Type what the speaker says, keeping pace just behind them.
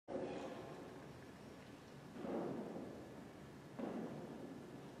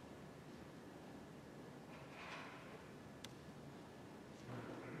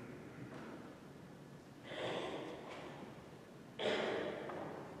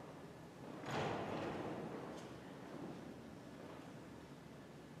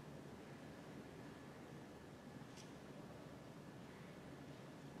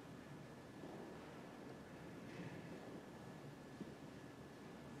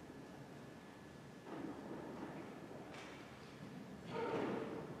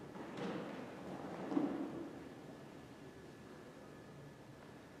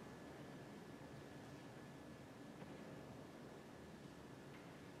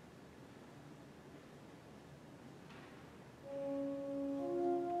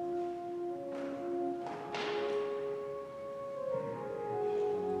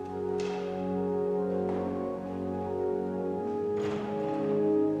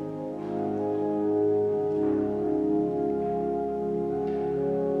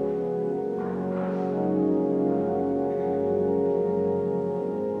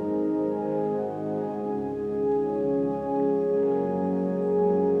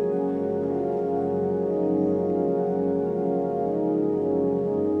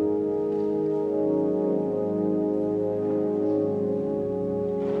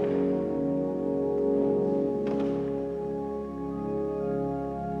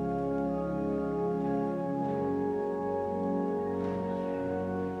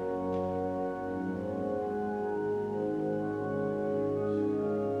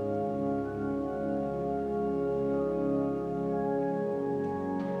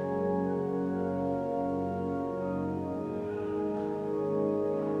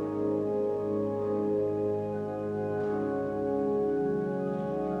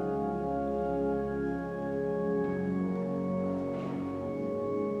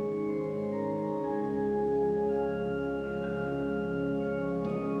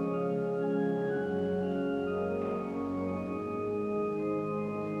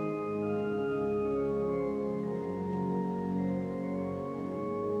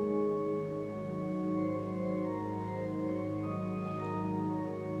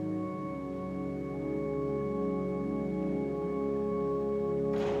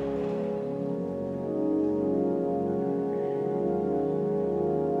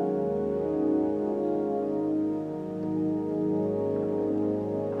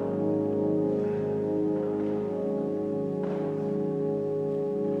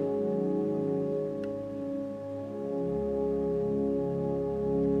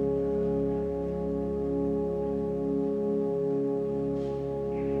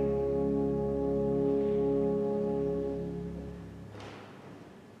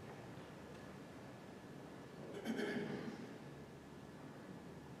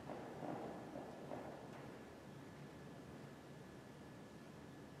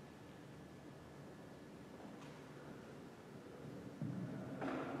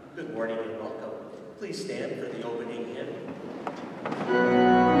Good morning and welcome. Please stand for the opening hymn.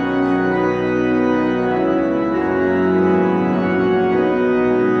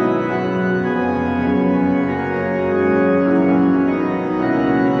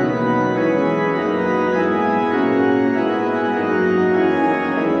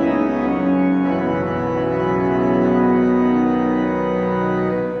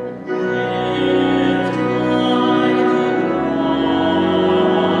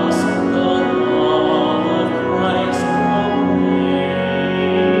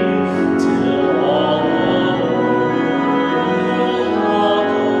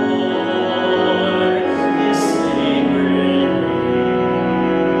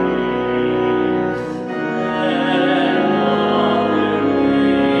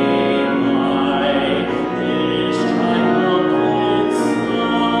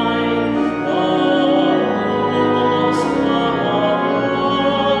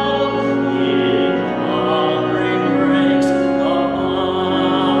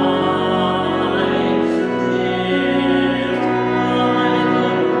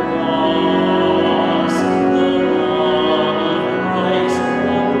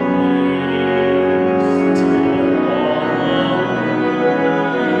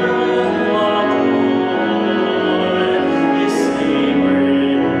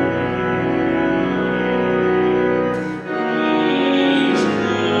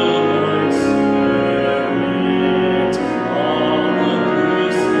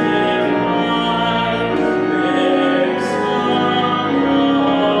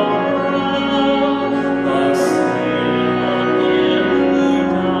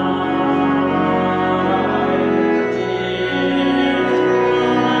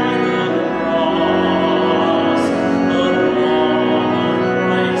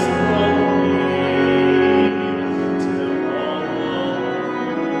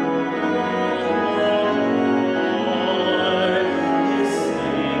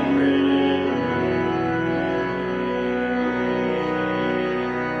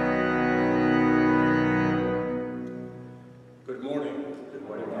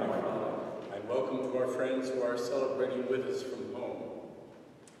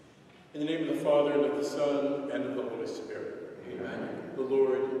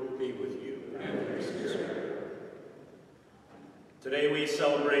 Today we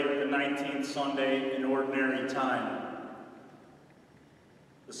celebrate the 19th Sunday in Ordinary Time.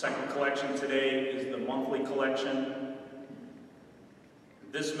 The second collection today is the monthly collection.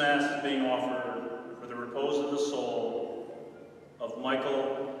 This Mass is being offered for the repose of the soul of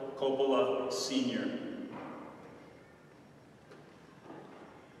Michael Coppola Sr.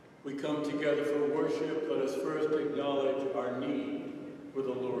 We come together for worship. Let us first acknowledge our need for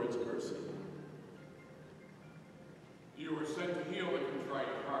the Lord's mercy. You were sent to heal the contrite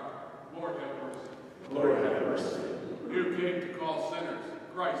heart. Lord, have mercy. Lord, have mercy. You came to call sinners.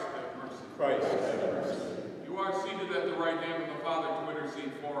 Christ, have mercy. Christ, have mercy. You are seated at the right hand of the Father to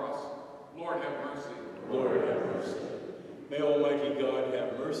intercede for us. Lord, have mercy. Lord, have mercy. May Almighty God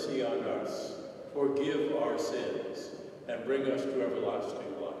have mercy on us, forgive our sins, and bring us to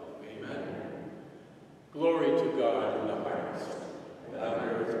everlasting life. Amen. Glory to God in the highest, and on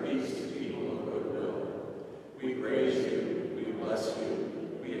earth peace to people of good will. We praise you, we bless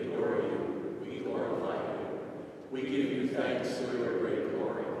you, we adore you, we glorify you. We give you thanks for your great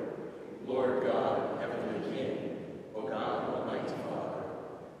glory. Lord God, heavenly King, O God, almighty Father,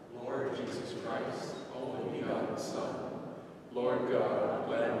 Lord Jesus Christ, only begotten Son, Lord God,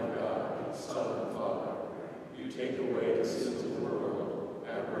 Lamb of God, Son of the Father, you take away the sins of the world,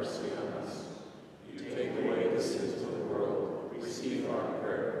 have mercy on us. You take away the sins of the world, receive our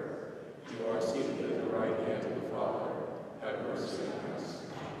prayer. You are seated at the right hand of the Father, have mercy on us.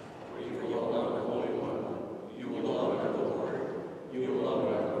 For you alone are the Holy One, you alone are the Lord, you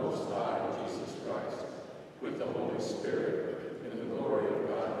alone are the Most High, Jesus Christ, with the Holy Spirit, in the glory of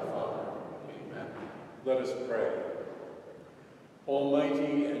God the Father. Amen. Let us pray.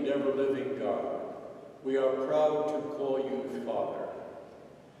 Almighty and ever-living God, we are proud to call you Father.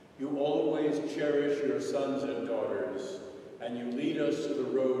 You always cherish your sons and daughters, and you lead us to the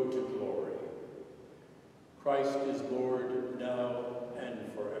road to glory. Christ is Lord now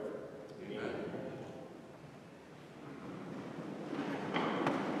and forever. Amen.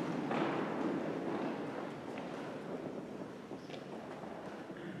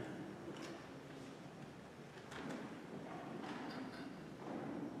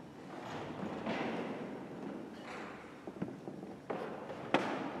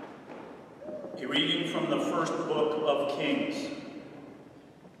 A reading from the first book of Kings.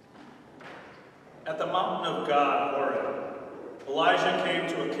 At the mountain of God, Horeb, Elijah came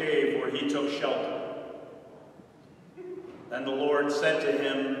to a cave where he took shelter. Then the Lord said to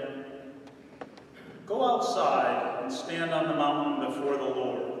him, "Go outside and stand on the mountain before the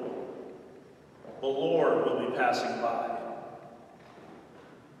Lord. The Lord will be passing by."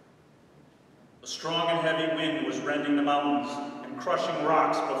 A strong and heavy wind was rending the mountains and crushing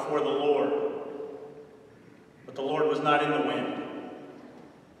rocks before the Lord. But the Lord was not in the wind.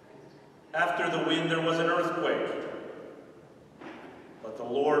 After the wind there was an earthquake. But the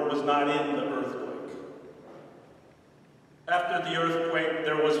Lord was not in the earthquake. After the earthquake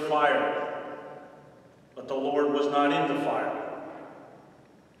there was fire. But the Lord was not in the fire.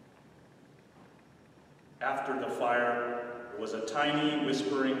 After the fire there was a tiny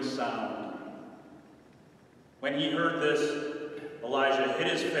whispering sound. When he heard this, Elijah hid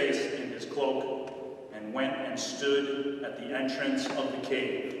his face in his cloak and went and stood at the entrance of the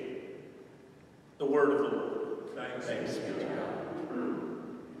cave. The word of the Lord. Thanks be to God.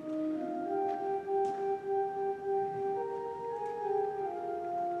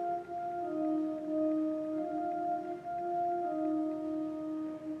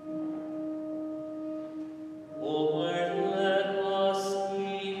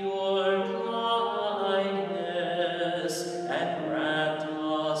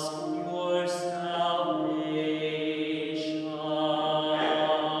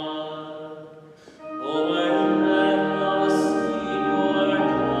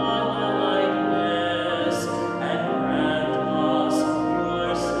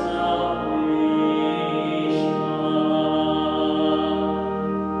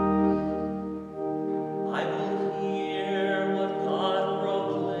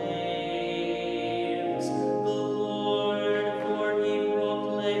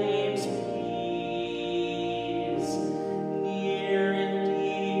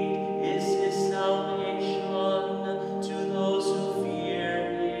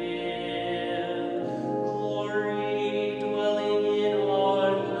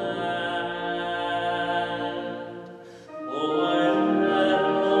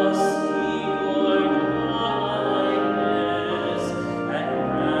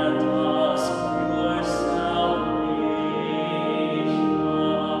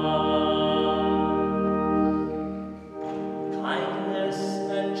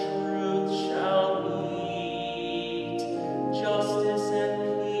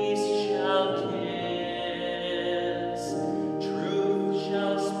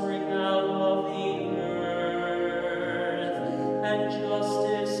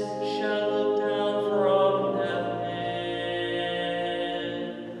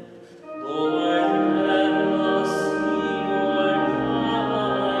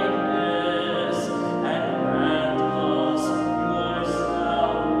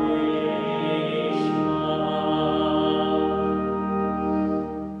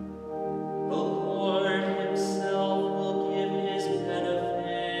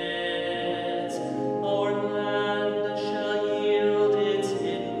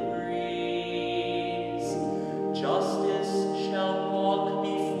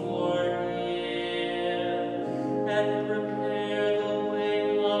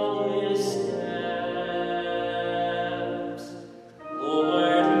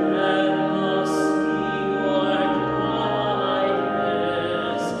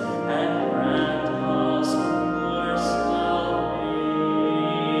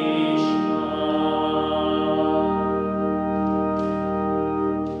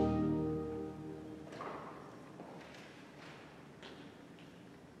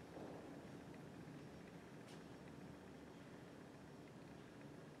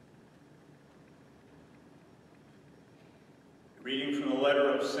 Reading from the letter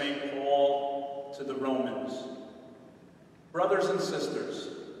of St. Paul to the Romans. Brothers and sisters,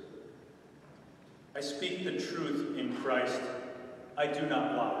 I speak the truth in Christ. I do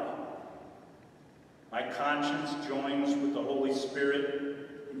not lie. My conscience joins with the Holy Spirit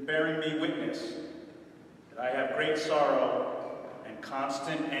in bearing me witness that I have great sorrow and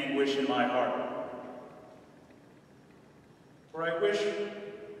constant anguish in my heart. For I wish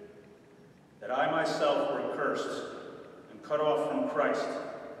that I myself were accursed and cut off from Christ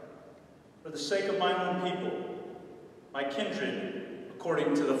for the sake of my own people, my kindred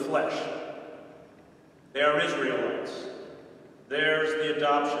according to the flesh. They are Israelites. Theirs the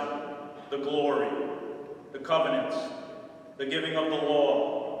adoption, the glory, the covenants, the giving of the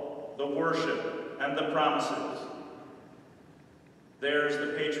law, the worship, and the promises. Theirs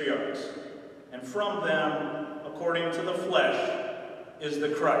the patriarchs, and from them, according to the flesh, is the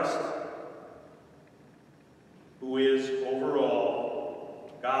Christ, who is over all,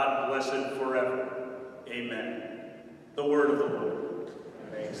 God blessed forever. Amen. The word of the Lord.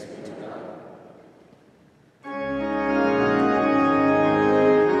 Thanks be to God.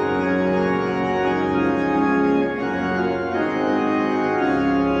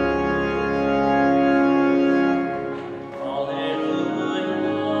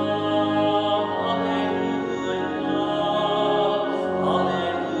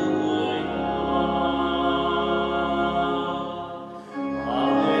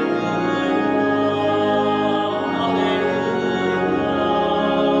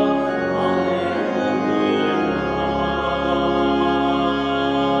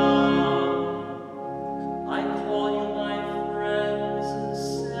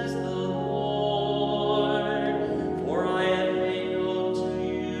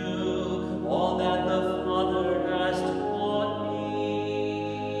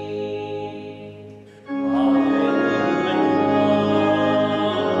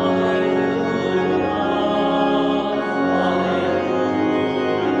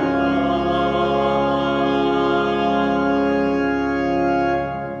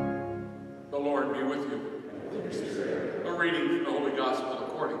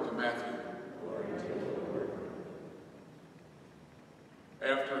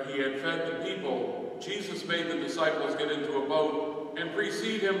 After he had fed the people, Jesus made the disciples get into a boat and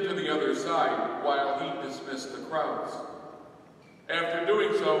precede him to the other side while he dismissed the crowds. After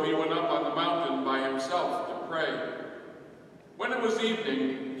doing so, he went up on the mountain by himself to pray. When it was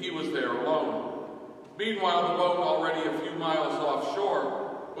evening, he was there alone. Meanwhile, the boat, already a few miles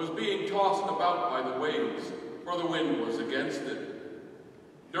offshore, was being tossed about by the waves, for the wind was against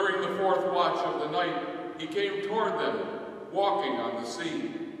it. During the fourth watch of the night, he came toward them, walking on the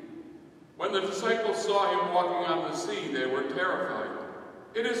sea. When the disciples saw him walking on the sea, they were terrified.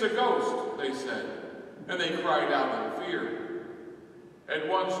 "It is a ghost," they said, and they cried out in fear. At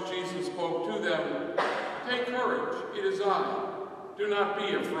once Jesus spoke to them, "Take courage, it is I. Do not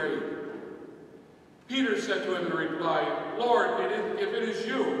be afraid." Peter said to him in reply, "Lord, if it is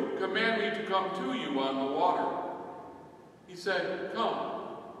you, command me to come to you on the water." He said, "Come."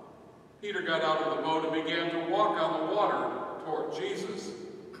 Peter got out of the boat and began to walk on the water toward Jesus.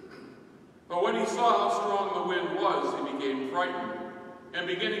 But when he saw how strong the wind was, he became frightened, and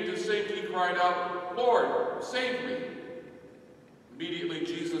beginning to sink, he cried out, "Lord, save me." Immediately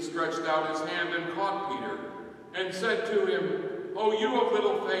Jesus stretched out his hand and caught Peter, and said to him, "O you of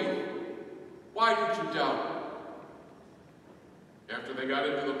little faith, why did you doubt?" After they got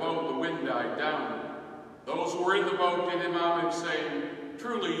into the boat, the wind died down. Those who were in the boat did him homage, saying,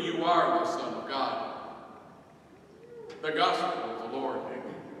 "Truly you are the Son of God." The Gospel of the Lord.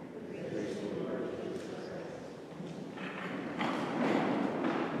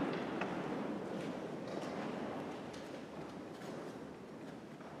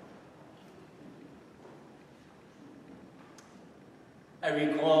 I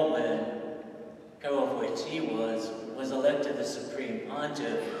recall when Karol Wojtyła was elected the Supreme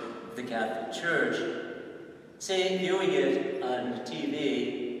Pontiff of the Catholic Church. Viewing it on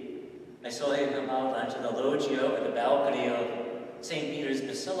TV, I saw him come out onto the loggia or the balcony of St. Peter's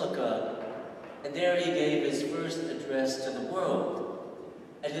Basilica, and there he gave his first address to the world.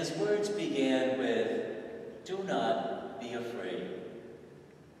 And his words began with, "Do not be afraid."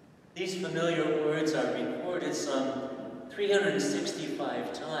 These familiar words are recorded some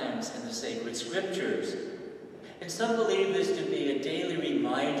 365 times in the sacred scriptures. And some believe this to be a daily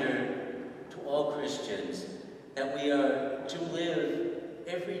reminder to all Christians that we are to live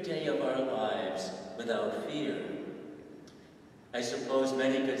every day of our lives without fear. I suppose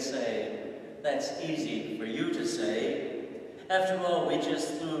many could say, that's easy for you to say. After all, we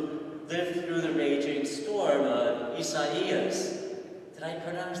just lived through the raging storm of Isaias. Did I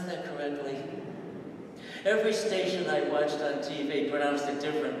pronounce that correctly? Every station I watched on TV pronounced it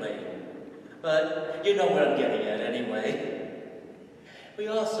differently. But you know what I'm getting at anyway. We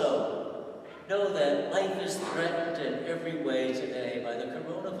also know that life is threatened in every way today by the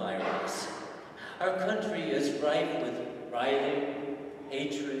coronavirus. Our country is rife with rioting,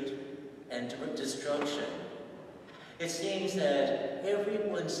 hatred, and destruction. It seems that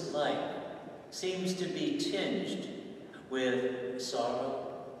everyone's life seems to be tinged with sorrow,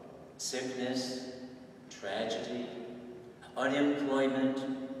 sickness, tragedy, unemployment.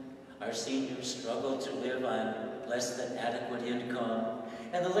 Our seniors struggle to live on less than adequate income,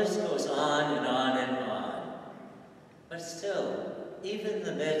 and the list goes on and on and on. But still, even in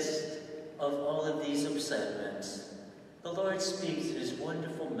the midst of all of these upsetments, the Lord speaks his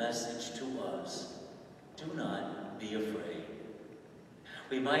wonderful message to us. Do not be afraid.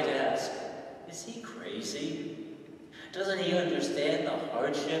 We might ask, is he crazy? Doesn't he understand the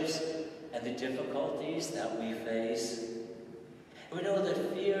hardships and the difficulties that we face. We know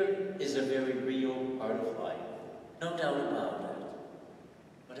that fear is a very real part of life, no doubt about it.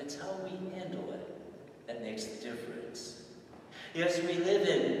 But it's how we handle it that makes the difference. Yes, we live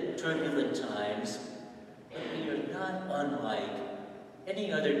in turbulent times, but we are not unlike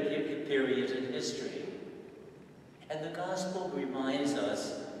any other period in history. And the gospel reminds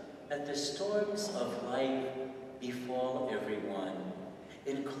us that the storms of life befall everyone,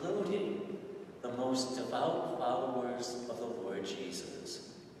 including the most devout followers of the Lord Jesus.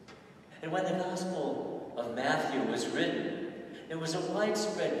 And when the Gospel of Matthew was written, there was a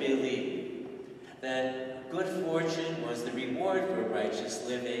widespread belief that good fortune was the reward for righteous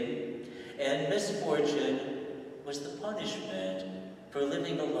living, and misfortune was the punishment for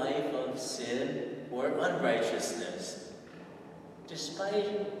living a life of sin or unrighteousness.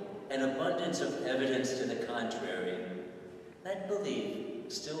 Despite an abundance of evidence to the contrary, that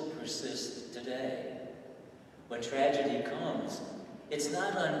belief still persists today. When tragedy comes, it's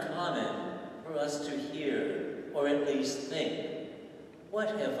not uncommon for us to hear, or at least think, what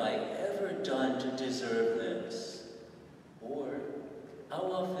have I ever done to deserve this? Or, how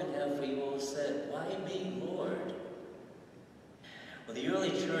often have we all said, why me, Lord? Well, the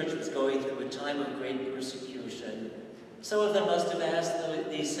early church was going through a time of great persecution. Some of them must have asked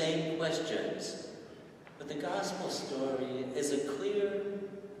these same questions. But the gospel story is a clear,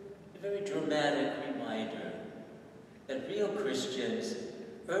 very dramatic reminder that real Christians,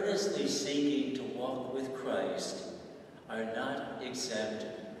 earnestly seeking to walk with Christ, are not exempt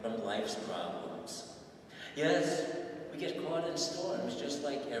from life's problems. Yes, we get caught in storms just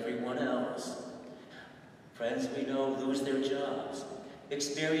like everyone else. Friends we know lose their jobs,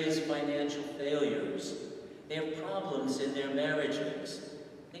 experience financial failures. They have problems in their marriages.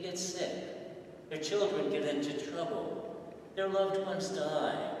 They get sick. Their children get into trouble. Their loved ones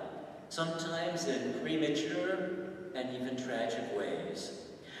die, sometimes in premature and even tragic ways.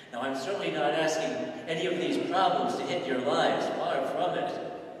 Now, I'm certainly not asking any of these problems to hit your lives, far from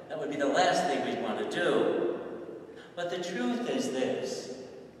it. That would be the last thing we'd want to do. But the truth is this: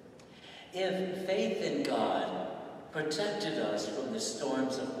 if faith in God protected us from the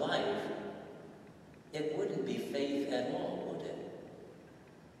storms of life, it wouldn't be faith at all, would it?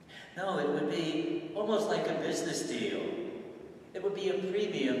 No, it would be almost like a business deal. It would be a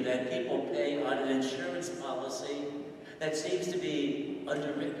premium that people pay on an insurance policy that seems to be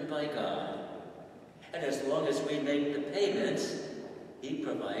underwritten by God. And as long as we make the payments, He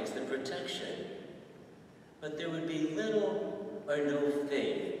provides the protection. But there would be little or no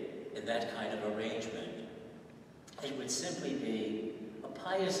faith in that kind of arrangement. It would simply be a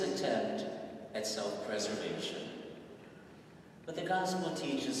pious attempt at self-preservation. But the gospel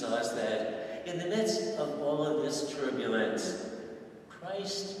teaches us that in the midst of all of this turbulence,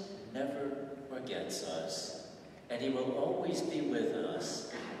 Christ never forgets us, and He will always be with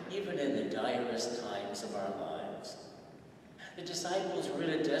us, even in the direst times of our lives. The disciples were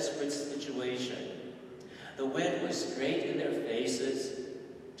in a desperate situation. The wind was straight in their faces.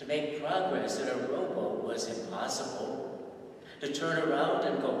 To make progress in a rowboat was impossible. To turn around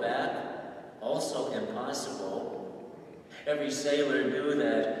and go back, also impossible. Every sailor knew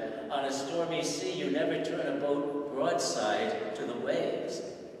that on a stormy sea you never turn a boat broadside to the waves.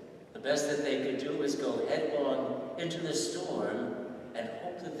 The best that they could do was go headlong into the storm and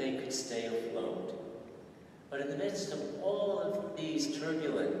hope that they could stay afloat. But in the midst of all of these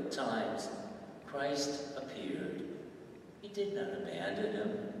turbulent times, Christ appeared. He did not abandon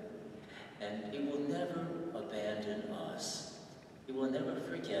them, and He will never abandon us. He will never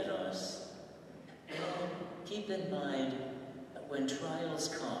forget us. And keep in mind that when trials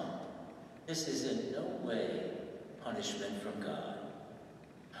come, this is in no way punishment from God.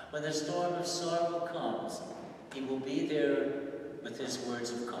 When the storm of sorrow comes, He will be there with His words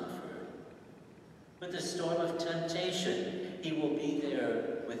of comfort. With the storm of temptation, He will be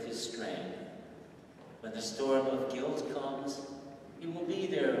there with His strength. When the storm of guilt comes, He will be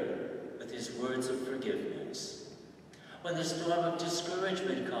there with His words of forgiveness. When the storm of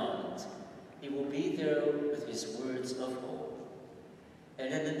discouragement comes, He will be there with His words of hope.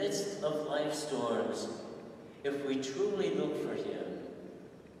 And in the midst of life's storms, if we truly look for Him,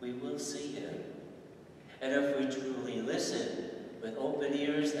 we will see Him. And if we truly listen with open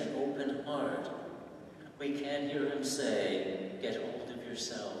ears and open heart, we can hear Him say, "Get hold of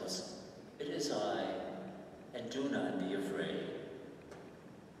yourselves. It is I, and do not be afraid."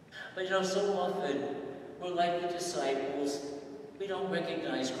 But so often, we're like the disciples. We don't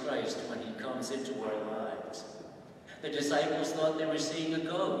recognize Christ when He comes into our lives. The disciples thought they were seeing a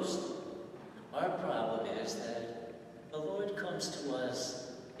ghost. Our problem is that the Lord comes to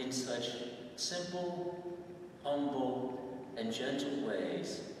us in such simple, humble, and gentle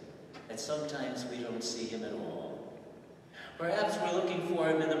ways that sometimes we don't see him at all. Perhaps we're looking for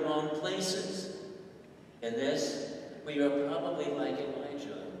him in the wrong places. In this, we are probably like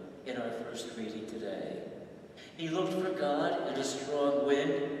Elijah in our first reading today. He looked for God in a strong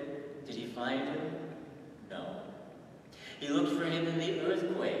wind. Did he find him? No. He looked for him in the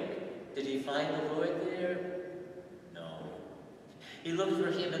earthquake. Did he find the Lord there? No. He looked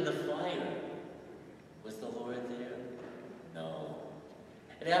for him in the fire. Was the Lord there? No.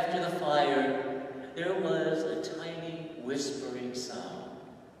 And after the fire, there was a tiny whispering sound.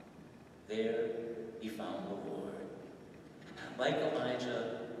 There he found the Lord. Like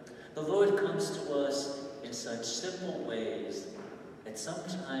Elijah, the Lord comes to us in such simple ways that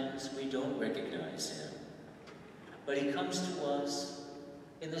sometimes we don't recognize him. But he comes to us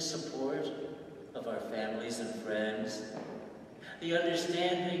in the support of our families and friends, the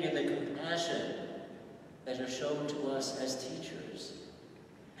understanding and the compassion that are shown to us as teachers,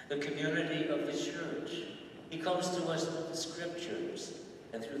 the community of the church. He comes to us through the scriptures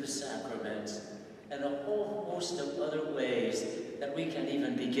and through the sacraments and a whole host of other ways that we can't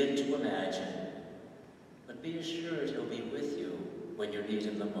even begin to imagine. But be assured he'll be with you when you need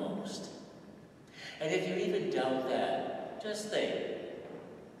him the most. And if you even doubt that, just think.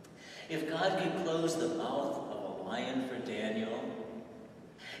 If God could close the mouth of a lion for Daniel,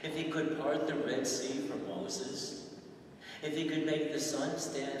 if he could part the Red Sea for Moses, if he could make the sun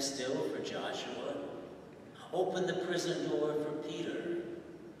stand still for Joshua, open the prison door for Peter,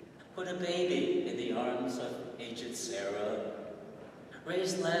 put a baby in the arms of aged Sarah,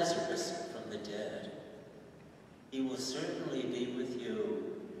 raise Lazarus from the dead, he will certainly be with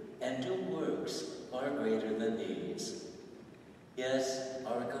you and do works far greater than these. Yes,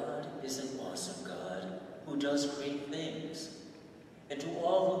 our God is an awesome God who does great things. And to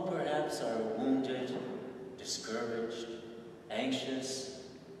all who perhaps are wounded, discouraged, anxious,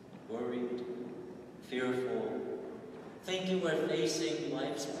 worried, fearful, think you are facing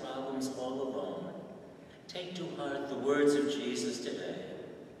life's problems all alone, take to heart the words of Jesus today.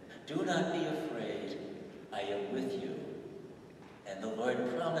 Do not be afraid, I am with you. And the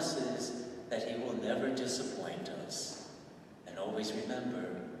Lord promises that he will never disappoint us. And always remember,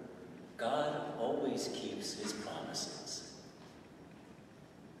 God always keeps his promises.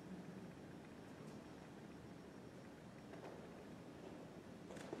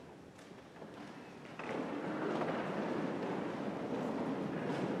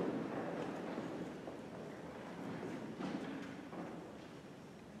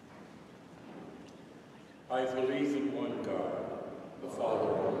 I believe in one God, the Father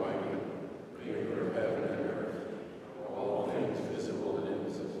Almighty, creator of heaven and earth, all things visible and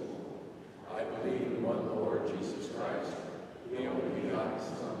invisible. I believe in one Lord Jesus Christ, the only begotten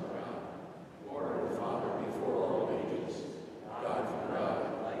Son of God, born of the Father before all ages, God from God,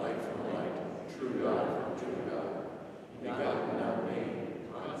 light from light, true God from true God, begotten, not made,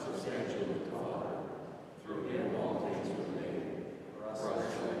 consubstantial with the Father. Through him all things were made. For us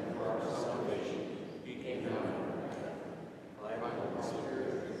and for our salvation, he came down from heaven. By the Holy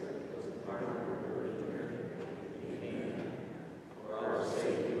Spirit, was a part of the Virgin Mary. He came. For our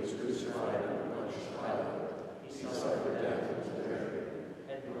sake, he was crucified under Pontius Pilate. He suffered death and was buried,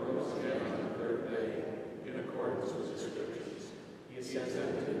 and rose again on the third day, in accordance with the Scriptures. He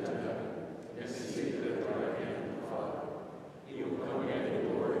ascended into heaven, and is seated at the right hand of the Father. He will come again in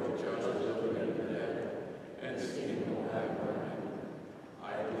glory to judge the living and the dead, and his kingdom will have no end. I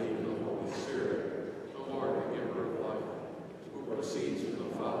believe in the Holy Spirit, the Lord, the giver of life, who proceeds from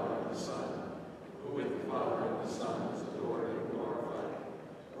the Father and the Son, who with the Father and the Son is adored and glorified,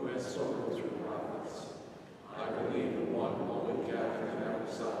 who has spoken through the prophets. I believe in one holy Catholic and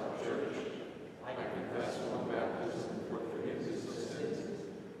Apostolic Church. I confess one baptism for the forgiveness of sins,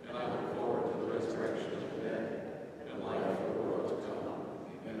 and I look forward to the resurrection of the dead and life of the world to come.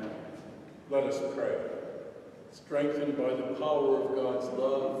 Amen. Let us pray. Strengthened by the power of God's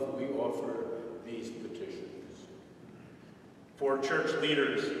love, we offer these petitions. For church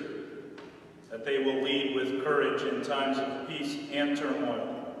leaders, that they will lead with courage in times of peace and turmoil,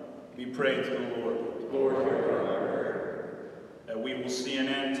 we pray to the Lord. Lord, hear our prayer. That we will see an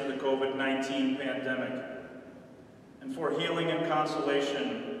end to the COVID-19 pandemic, and for healing and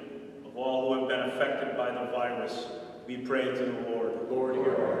consolation of all who have been affected by the virus, we pray to the Lord. Lord,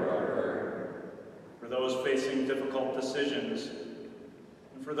 hear our prayer. For those facing difficult decisions,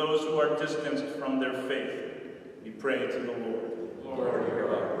 and for those who are distanced from their faith, we pray to the Lord. Lord, hear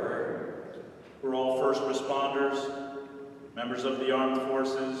our prayer. For all first responders, members of the armed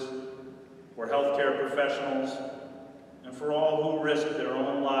forces, for healthcare professionals, and for all who risk their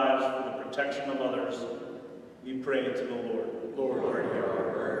own lives for the protection of others, we pray to the Lord. Lord, hear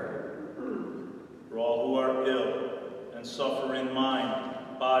our prayer. For all who are ill and suffer in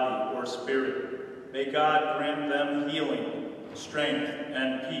mind, body, or spirit, may God grant them healing, strength,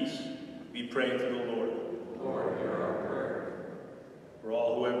 and peace. We pray to the Lord. Lord, hear our prayer. For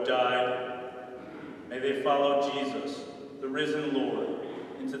all who have died, may they follow Jesus, the risen Lord,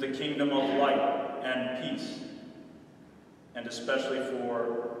 into the kingdom of light and peace. And especially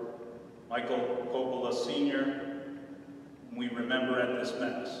for Michael Coppola Sr., whom we remember at this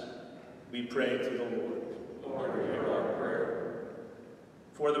Mass, we pray to the Lord. Lord, hear our prayer.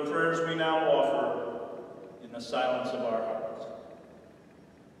 For the prayers we now offer in the silence of our hearts.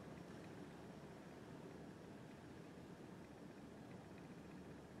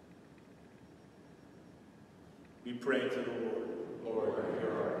 We pray to the Lord. Lord,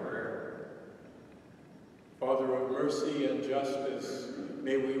 hear our prayer. Father of mercy and justice,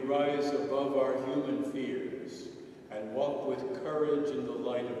 may we rise above our human fears and walk with courage in the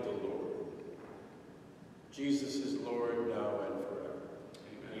light of the Lord. Jesus is Lord now and forever.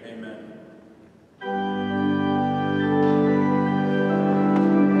 Amen.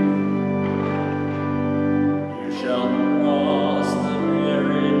 You shall cross the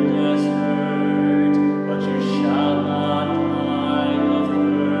barren desert, but you shall not die of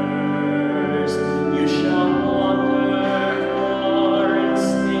thirst. You shall wander far in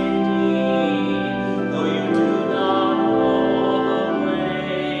safety, though you do not know the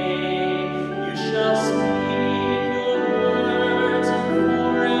way. You shall speak your words in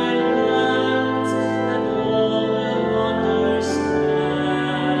foreign lands, and all will understand.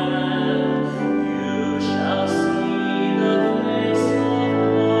 You shall see the face of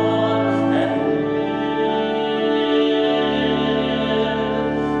God and live.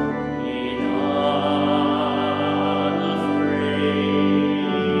 Be not afraid.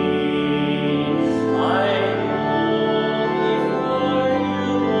 I go before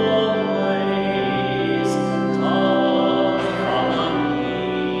you always. Come, follow me,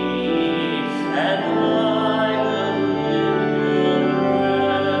 and I will give you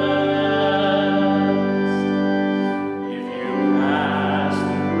rest. If you pass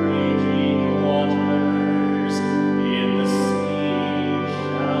through raging waters, in the sea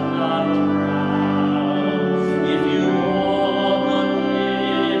shall not drown. If you walk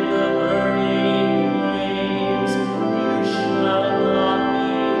amid the burning flames, you shall not be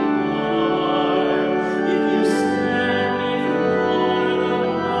harmed. If you stand before the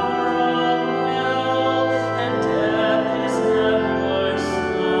power of hell, and death is at your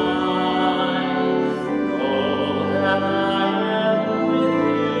side, know that I am with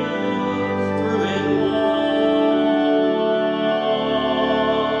you through it all.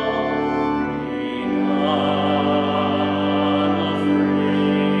 Be not afraid.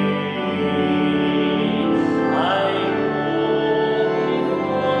 I go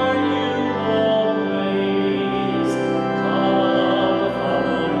before you always. Come,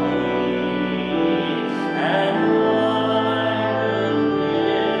 follow me, and I will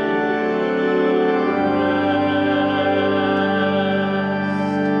give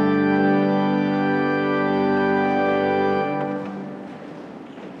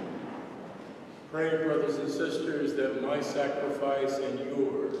Pray, brothers and sisters, that my sacrifice and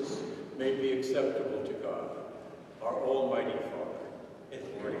yours may be acceptable to God, our Almighty Father. If the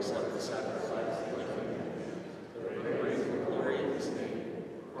Lord accept the sacrifice and the praise and glory of his name,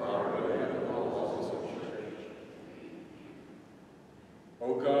 for our good and all souls of the church.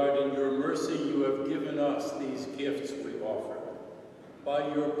 O God, in your mercy you have given us these gifts we offer. By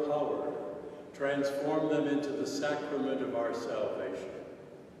your power, transform them into the sacrament of our salvation.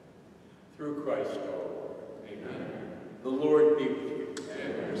 Through Christ our Lord. Amen. The Lord be with you.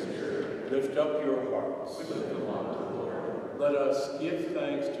 And your spirit. Lift up your hearts. We lift them up to the Lord. Let us give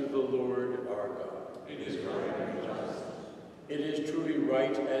thanks to the Lord our God. It is right and just. It is truly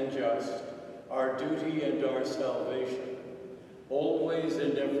right and just, our duty and our salvation, always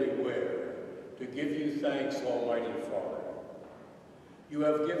and everywhere, to give you thanks, Almighty Father. You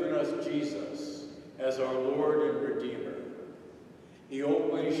have given us Jesus as our Lord and Redeemer. He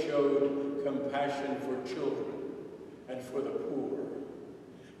always showed compassion for children and for the poor,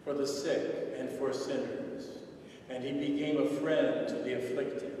 for the sick and for sinners, and he became a friend to the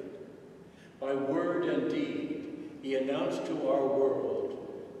afflicted. By word and deed, he announced to our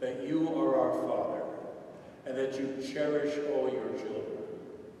world that you are our Father, and that you cherish all your children.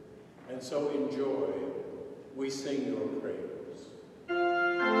 And so in joy, we sing your praise.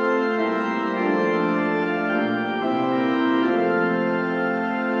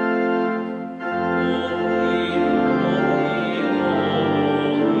 Holy, holy,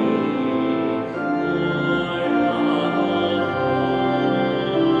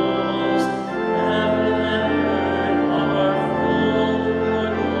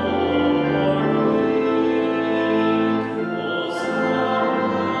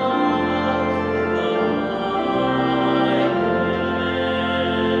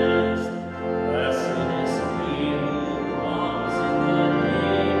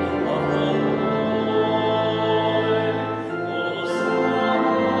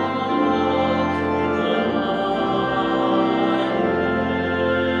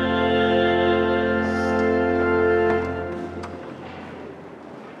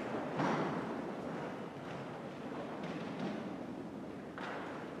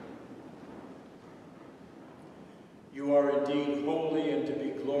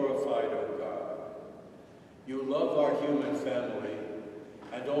 human family,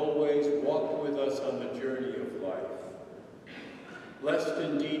 and always walk with us on the journey of life. Blessed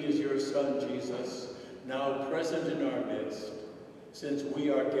indeed is your Son, Jesus, now present in our midst, since we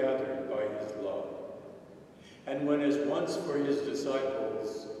are gathered by his love. And when as once for his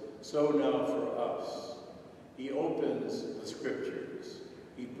disciples, so now for us, he opens the Scriptures,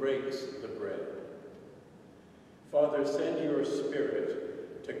 he breaks the bread. Father, send your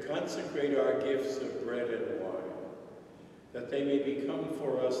Spirit to consecrate our gifts of bread and wine, that they may become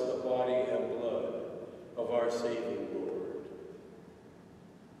for us the body and blood of our saving Lord.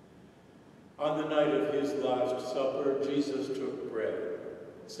 On the night of his last supper, Jesus took bread,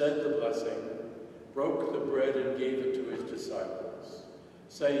 said the blessing, broke the bread and gave it to his disciples,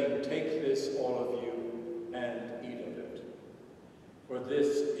 saying, "Take this, all of you, and eat of it. For this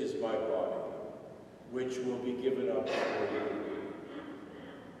is my body, which will be given up for you."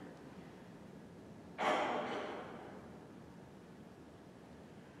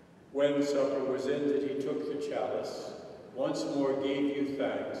 When supper was ended, he took the chalice, once more gave you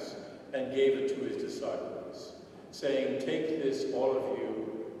thanks, and gave it to his disciples, saying, "Take this, all of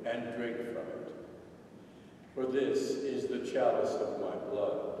you, and drink from it. For this is the chalice of my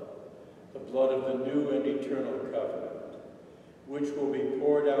blood, the blood of the new and eternal covenant, which will be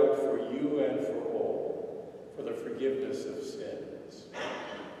poured out for you and for all, for the forgiveness of sins.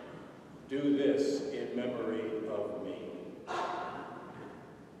 Do this in memory of me."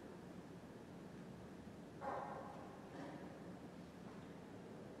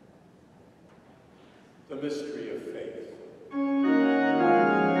 The mystery of faith.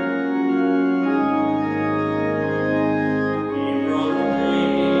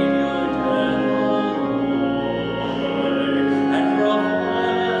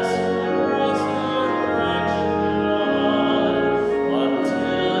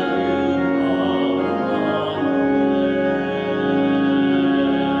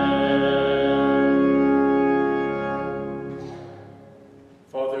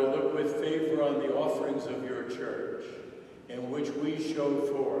 Father, look with favor on the offerings of your church, in which we show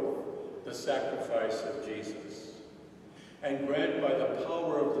forth the sacrifice of Jesus. And grant by the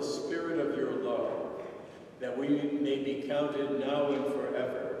power of the Spirit of your love, that we may be counted now and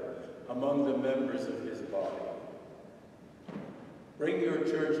forever among the members of his body. Bring your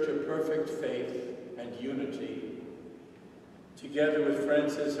church to perfect faith and unity, together with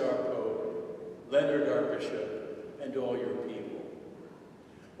Francis our Pope, Leonard our Bishop, and all your people.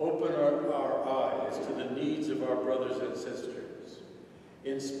 Open our eyes to the needs of our brothers and sisters.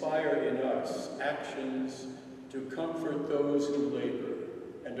 Inspire in us actions to comfort those who labor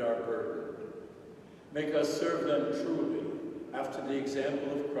and are burdened. Make us serve them truly after the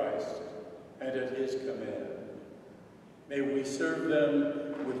example of Christ and at his command. May we serve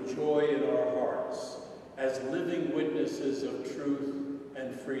them with joy in our hearts as living witnesses of truth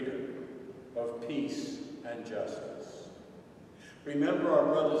and freedom, of peace and justice. Remember our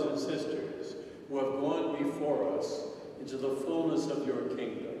brothers and sisters who have gone before us into the fullness of your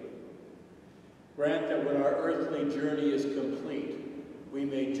kingdom. Grant that when our earthly journey is complete, we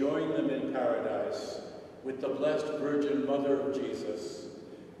may join them in paradise with the Blessed Virgin Mother of Jesus,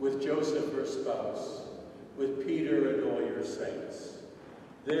 with Joseph her spouse, with Peter and all your saints.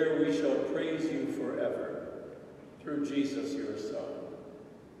 There we shall praise you forever, through Jesus your Son.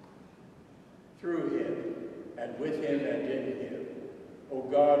 Through him, and with him and in him, O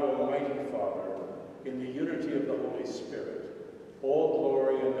God, Almighty Father, in the unity of the Holy Spirit, all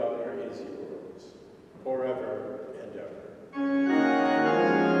glory and honor is yours, forever and ever.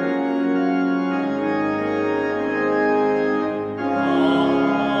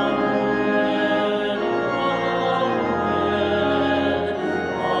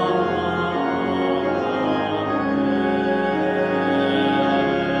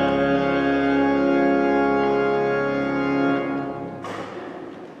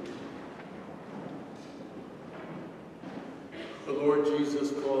 The Lord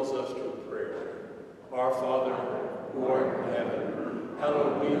Jesus calls us to prayer. Our Father, who art in heaven,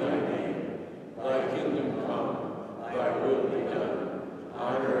 hallowed be thy name. Thy kingdom come, thy will be done,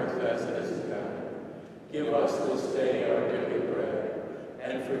 on earth as it is in heaven. Give us this day our daily bread,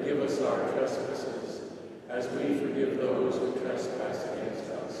 and forgive us our trespasses, as we forgive those who trespass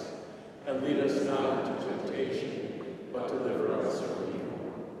against us. And lead us not into temptation, but deliver us from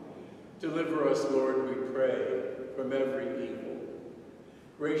evil. Deliver us, Lord, we pray, from every evil.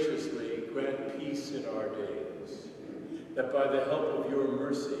 Graciously grant peace in our days, that by the help of your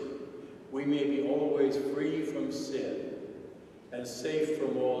mercy we may be always free from sin and safe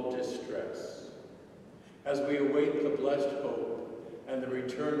from all distress, as we await the blessed hope and the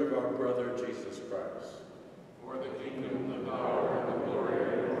return of our brother Jesus Christ. For the kingdom, the power, and the glory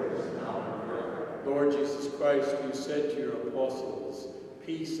are yours, now and forever. Lord Jesus Christ, you said to your apostles,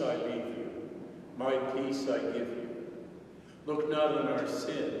 "Peace I leave you, my peace I give you." Look not on our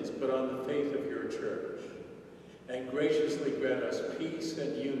sins, but on the faith of your church, and graciously grant us peace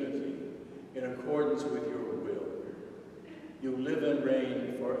and unity in accordance with your will. You live and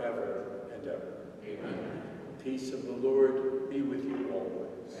reign forever and ever. Amen. The peace of the Lord be with you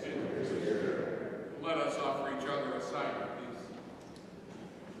always. And with your spirit. Let us offer each other a sign of peace.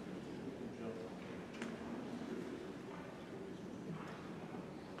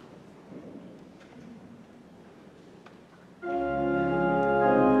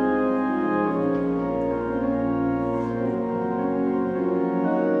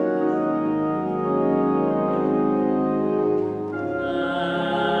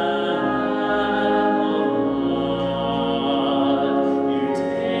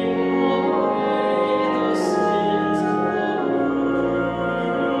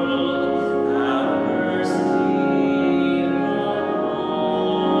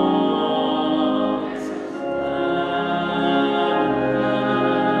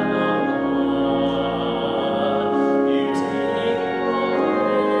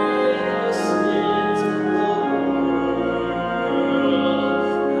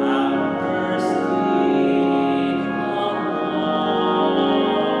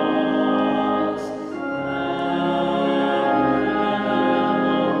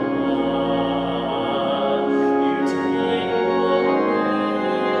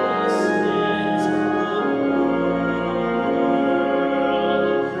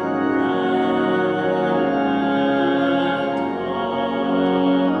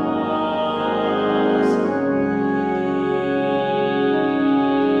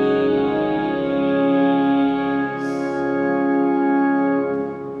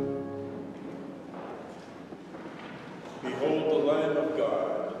 Behold the Lamb of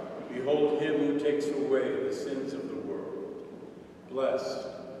God. Behold him who takes away the sins of the world. Blessed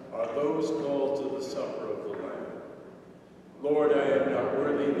are those called to the supper of the Lamb. Lord, I am not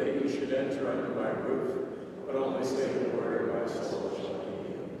worthy that you should enter under my roof, but only say the word, and my soul shall be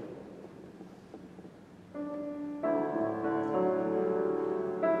healed.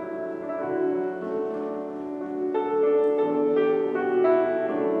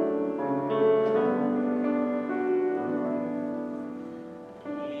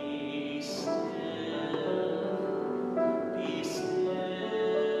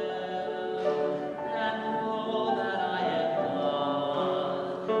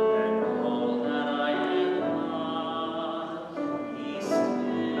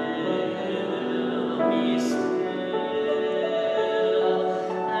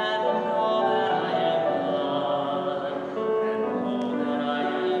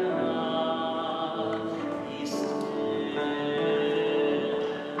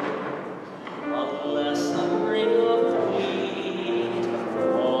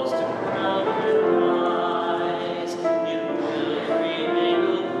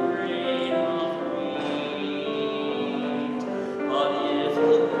 But if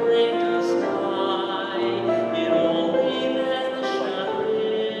the grain does die,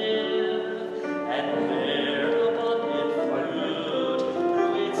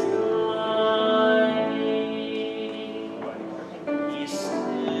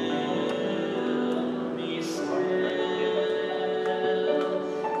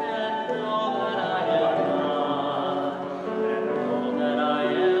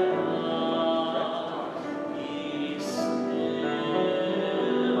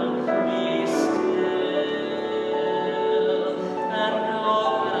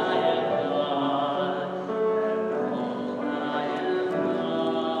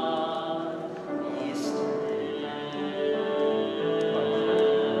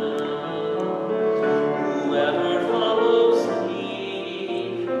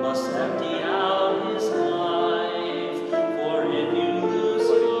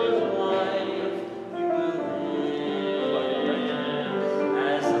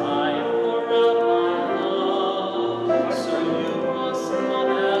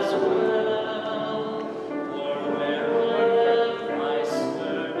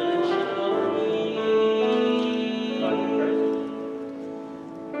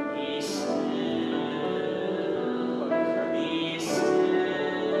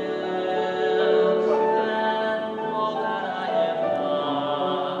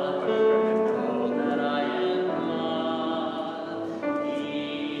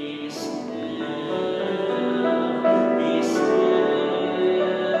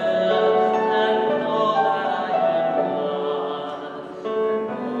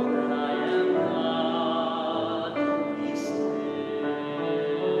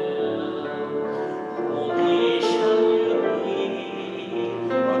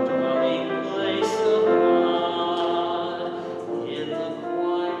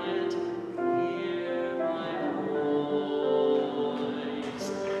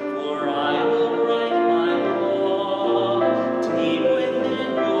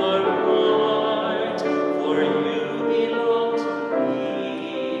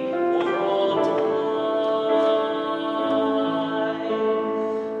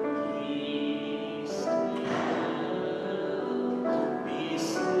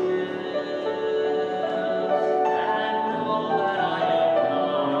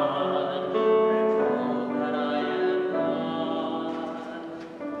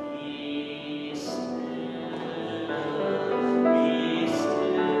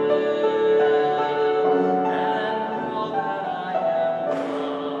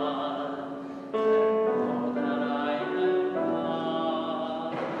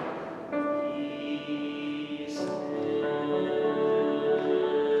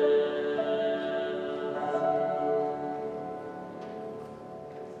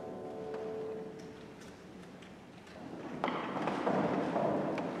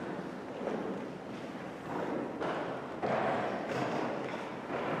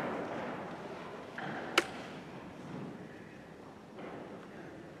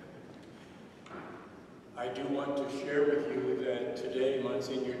 I do want to share with you that today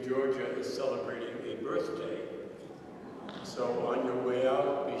Monsignor Georgia is celebrating a birthday. So on your way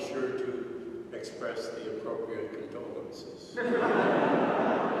out, be sure to express the appropriate condolences.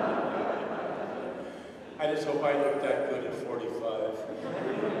 I just hope I look that good at 45.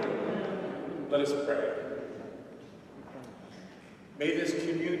 Let us pray. May this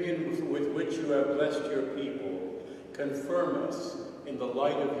communion with which you have blessed your people confirm us in the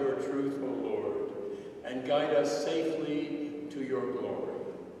light of your truth, O Lord, and guide us safely to your glory.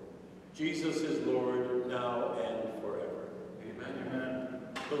 Jesus is Lord now and forever. Amen.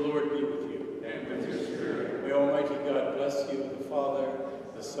 The Lord be with you. And with your spirit. May Almighty God bless you, the Father,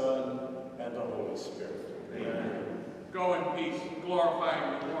 the Son, and the Holy Spirit. Go in peace,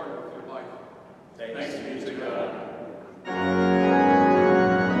 glorifying the Lord with your life. Thanks be to God.